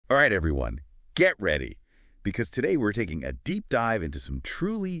All right, everyone, get ready, because today we're taking a deep dive into some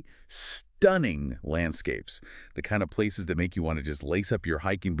truly stunning landscapes, the kind of places that make you want to just lace up your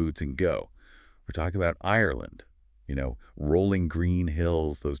hiking boots and go. We're talking about Ireland, rolling green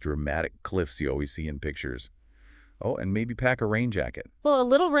hills, those dramatic cliffs you always see in pictures. Oh, and maybe pack a rain jacket. Well, a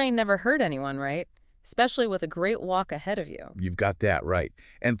little rain never hurt anyone, right? Especially with a great walk ahead of you. You've got that right.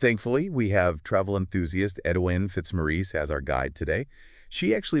 And thankfully, we have travel enthusiast Edwin Fitzmaurice as our guide today.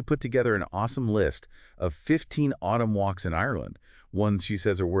 She actually put together an awesome list of 15 autumn walks in Ireland, ones she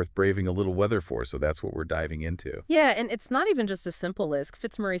says are worth braving a little weather for, so that's what we're diving into. Yeah, and it's not even just a simple list.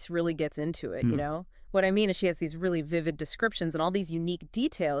 Fitzmaurice really gets into it, you Hmm. know? What I mean is she has these really vivid descriptions and all these unique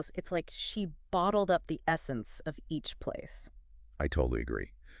details. It's like she bottled up the essence of each place. I totally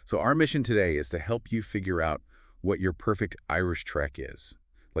agree. So our mission today is to help you figure out what your perfect Irish trek is.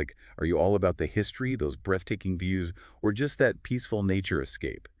 Like, are you all about the history, those breathtaking views, or just that peaceful nature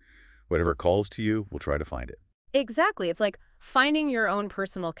escape? Whatever calls to you, we'll try to find it. Exactly. It's like finding your own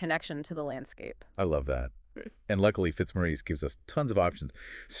personal connection to the landscape. I love that. And luckily, Fitzmaurice gives us tons of options.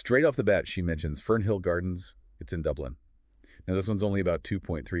 Straight off the bat, she mentions Fernhill Gardens. It's in Dublin. Now, this one's only about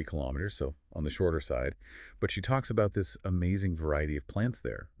 2.3 kilometers, so on the shorter side. But she talks about this amazing variety of plants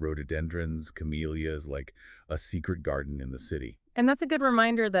there. Rhododendrons, camellias, like a secret garden in the city. And that's a good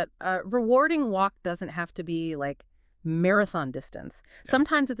reminder that a rewarding walk doesn't have to be like marathon distance. Yeah.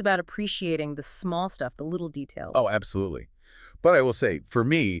 Sometimes it's about appreciating the small stuff, the little Oh, details. absolutely. But I will say, for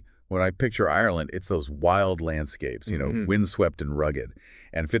me, when I picture Ireland, it's those wild landscapes, windswept and rugged.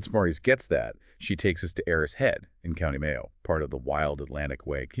 And Fitzmaurice gets that. She takes us to Ayers Head in County Mayo, part of the wild Atlantic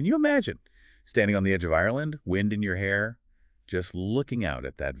Way. Can you imagine standing on the edge of Ireland, wind in your hair, just looking out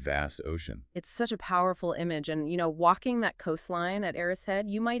at that vast ocean? It's such a powerful image. And, walking that coastline at Ayers Head,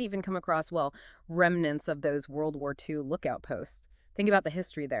 you might even come across, well, remnants of those World War II lookout posts. Think about the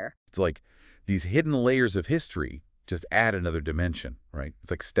history there. It's like these hidden layers of history just add another dimension, right?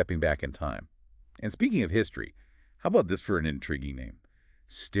 It's like stepping back in time. And speaking of history, how about this for an intriguing name?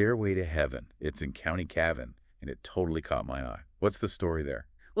 Stairway to Heaven. It's in County Cavan, and it totally caught my eye. What's the story there?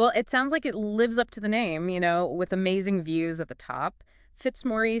 Well, it sounds like it lives up to the name, with amazing views at the top.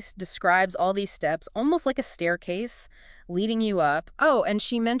 Fitzmaurice describes all these steps almost like a staircase leading you up. Oh, and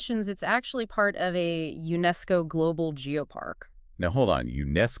she mentions it's actually part of a UNESCO Global Geopark. Now, hold on.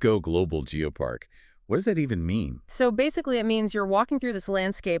 UNESCO Global Geopark. What does that even mean? So basically, it means you're walking through this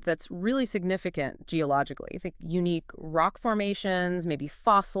landscape that's really significant geologically. Think unique rock formations, maybe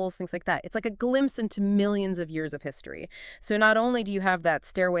fossils, things like that. It's like a glimpse into millions of years of history. So not only do you have that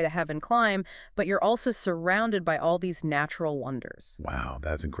stairway to heaven climb, but you're also surrounded by all these natural wonders. Wow,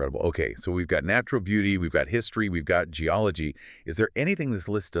 that's incredible. Okay, so we've got natural beauty, we've got history, we've got geology. Is there anything this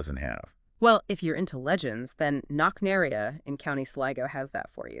list doesn't have? Well, if you're into legends, then Knocknarea in County Sligo has that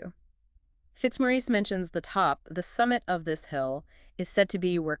for you. Fitzmaurice mentions the summit of this hill, is said to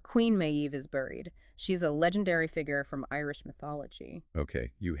be where Queen Maeve is buried. She's a legendary figure from Irish mythology.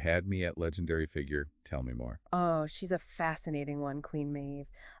 Okay, you had me at legendary figure. Tell me more. Oh, she's a fascinating one, Queen Maeve.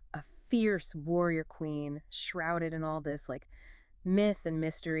 A fierce warrior queen, shrouded in all this, like, myth and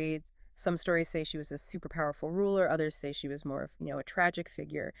mystery. Some stories say she was a super powerful ruler, others say she was more of, a tragic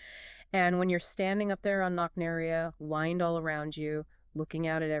figure. And when you're standing up there on Knocknarea, wind all around you, looking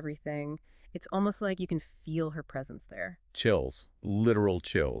out at everything, it's almost like you can feel her presence there. Chills, literal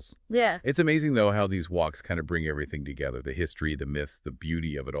chills. Yeah. It's amazing, though, how these walks kind of bring everything together, the history, the myths, the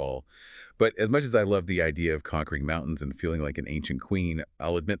beauty of it all. But as much as I love the idea of conquering mountains and feeling like an ancient queen,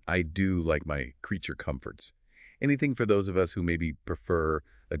 I'll admit I do like my creature comforts. Anything for those of us who maybe prefer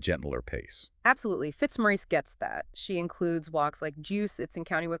a gentler pace. Absolutely. Fitzmaurice gets that. She includes walks like Juice. It's in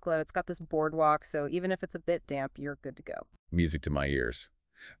County Wicklow. It's got this boardwalk, so even if it's a bit damp, you're good to go. Music to my ears.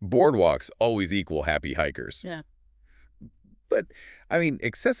 Boardwalks always equal happy hikers. Yeah. But, I mean,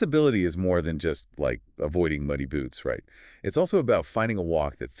 accessibility is more than just, like, avoiding muddy boots, right? It's also about finding a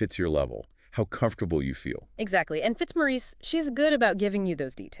walk that fits your level, how comfortable you feel. Exactly. And Fitzmaurice, she's good about giving you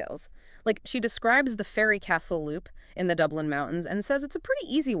those details. Like, she describes the Fairy Castle Loop in the Dublin Mountains and says it's a pretty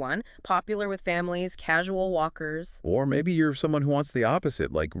easy one, popular with families, casual walkers. Or maybe you're someone who wants the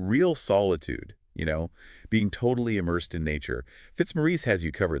opposite, like real solitude, being totally immersed in nature. Fitzmaurice has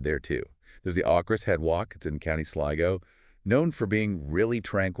you covered there, too. There's the Auchris Head Walk. It's in County Sligo, known for being really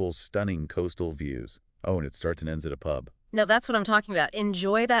tranquil, stunning coastal views. Oh, and it starts and ends at a pub. No, that's what I'm talking about.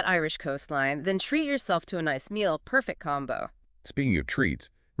 Enjoy that Irish coastline, then treat yourself to a nice meal. Perfect combo. Speaking of treats,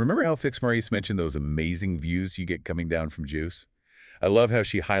 remember how Fitzmaurice mentioned those amazing views you get coming down from Juice? I love how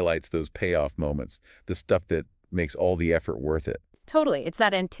she highlights those payoff moments, the stuff that makes all the effort worth it. Totally. It's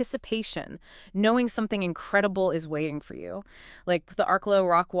that anticipation, knowing something incredible is waiting for you. Like the Arklow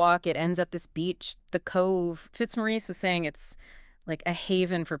Rock Walk, it ends at this beach, the Cove. Fitzmaurice was saying it's like a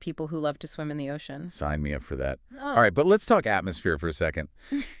haven for people who love to swim in the ocean. Sign me up for that. Oh. All right, but let's talk atmosphere for a second.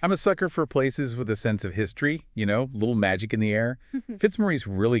 I'm a sucker for places with a sense of history, you know, little magic in the air. Fitzmaurice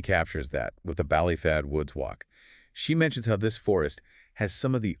really captures that with the Ballyfad Woods Walk. She mentions how this forest has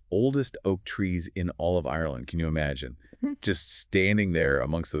some of the oldest oak trees in all of Ireland. Can you imagine? Just standing there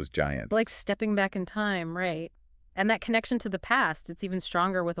amongst those giants. Like stepping back in time, right? And that connection to the past, it's even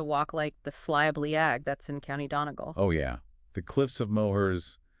stronger with a walk like the Sliabh Liag that's in County Donegal. Oh, yeah. The Cliffs of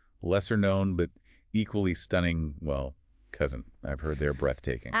Moher's, lesser known but equally stunning, well, cousin. I've heard they're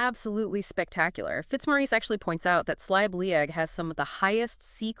breathtaking. Absolutely spectacular. Fitzmaurice actually points out that Sliabh Liag has some of the highest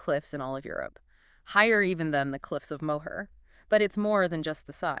sea cliffs in all of Europe, higher even than the Cliffs of Moher. But it's more than just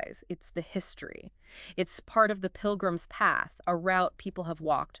the size. It's the history. It's part of the Pilgrim's Path, a route people have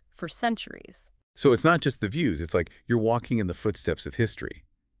walked for centuries. So it's not just the views. It's like you're walking in the footsteps of history.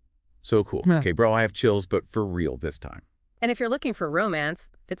 So cool. Yeah. Okay, bro, I have chills, but for real this time. And if you're looking for romance,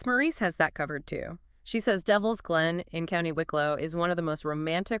 Fitzmaurice has that covered too. She says Devil's Glen in County Wicklow is one of the most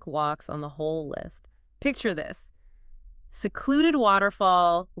romantic walks on the whole list. Picture this. Secluded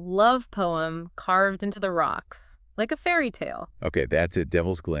waterfall, love poem carved into the rocks. Like a fairy tale. Okay, that's it.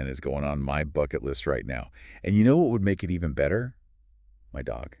 Devil's Glen is going on my bucket list right now. And you know what would make it even better? My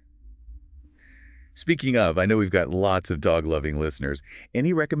dog. Speaking of, I know we've got lots of dog-loving listeners.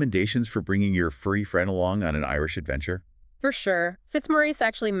 Any recommendations for bringing your furry friend along on an Irish adventure? For sure. Fitzmaurice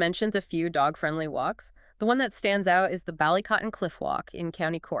actually mentions a few dog-friendly walks. The one that stands out is the Ballycotton Cliff Walk in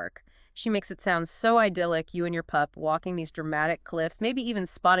County Cork. She makes it sound so idyllic, you and your pup walking these dramatic cliffs, maybe even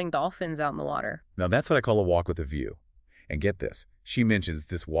spotting dolphins out in the water. Now that's what I call a walk with a view. And get this, she mentions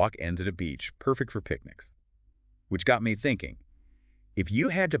this walk ends at a beach, perfect for picnics. Which got me thinking, if you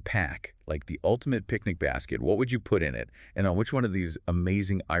had to pack like the ultimate picnic basket, what would you put in it? And on which one of these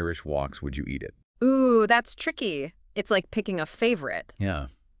amazing Irish walks would you eat it? Ooh, that's tricky. It's like picking a favorite. Yeah,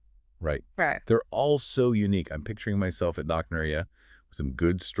 right. Right. They're all so unique. I'm picturing myself at Knocknaria with some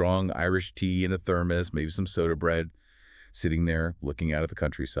good, strong Irish tea in a thermos, maybe some soda bread, sitting there looking out at the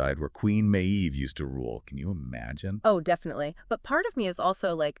countryside where Queen Maeve used to rule. Can you imagine? Oh, definitely. But part of me is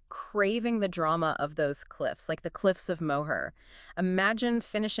also like craving the drama of those cliffs, like the Cliffs of Moher. Imagine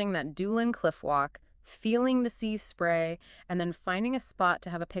finishing that Doolin cliff walk, feeling the sea spray, and then finding a spot to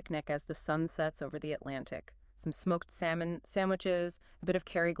have a picnic as the sun sets over the Atlantic. Some smoked salmon sandwiches, a bit of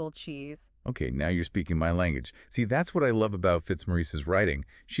Kerrygold cheese. Okay, now you're speaking my language. See, that's what I love about Fitzmaurice's writing.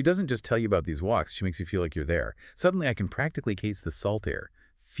 She doesn't just tell you about these walks, she makes you feel like you're there. Suddenly I can practically taste the salt air,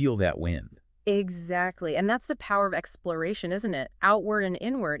 feel that wind. Exactly. And that's the power of exploration, isn't it? Outward and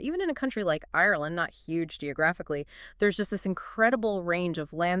inward. Even in a country like Ireland, not huge geographically, there's just this incredible range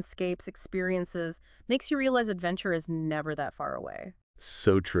of landscapes, experiences, makes you realize adventure is never that far away.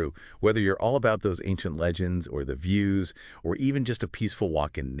 So true. Whether you're all about those ancient legends or the views or even just a peaceful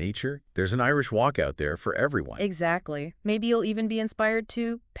walk in nature, there's an Irish walk out there for everyone. Exactly. Maybe you'll even be inspired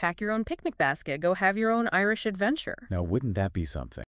to pack your own picnic basket, go have your own Irish adventure. Now, wouldn't that be something?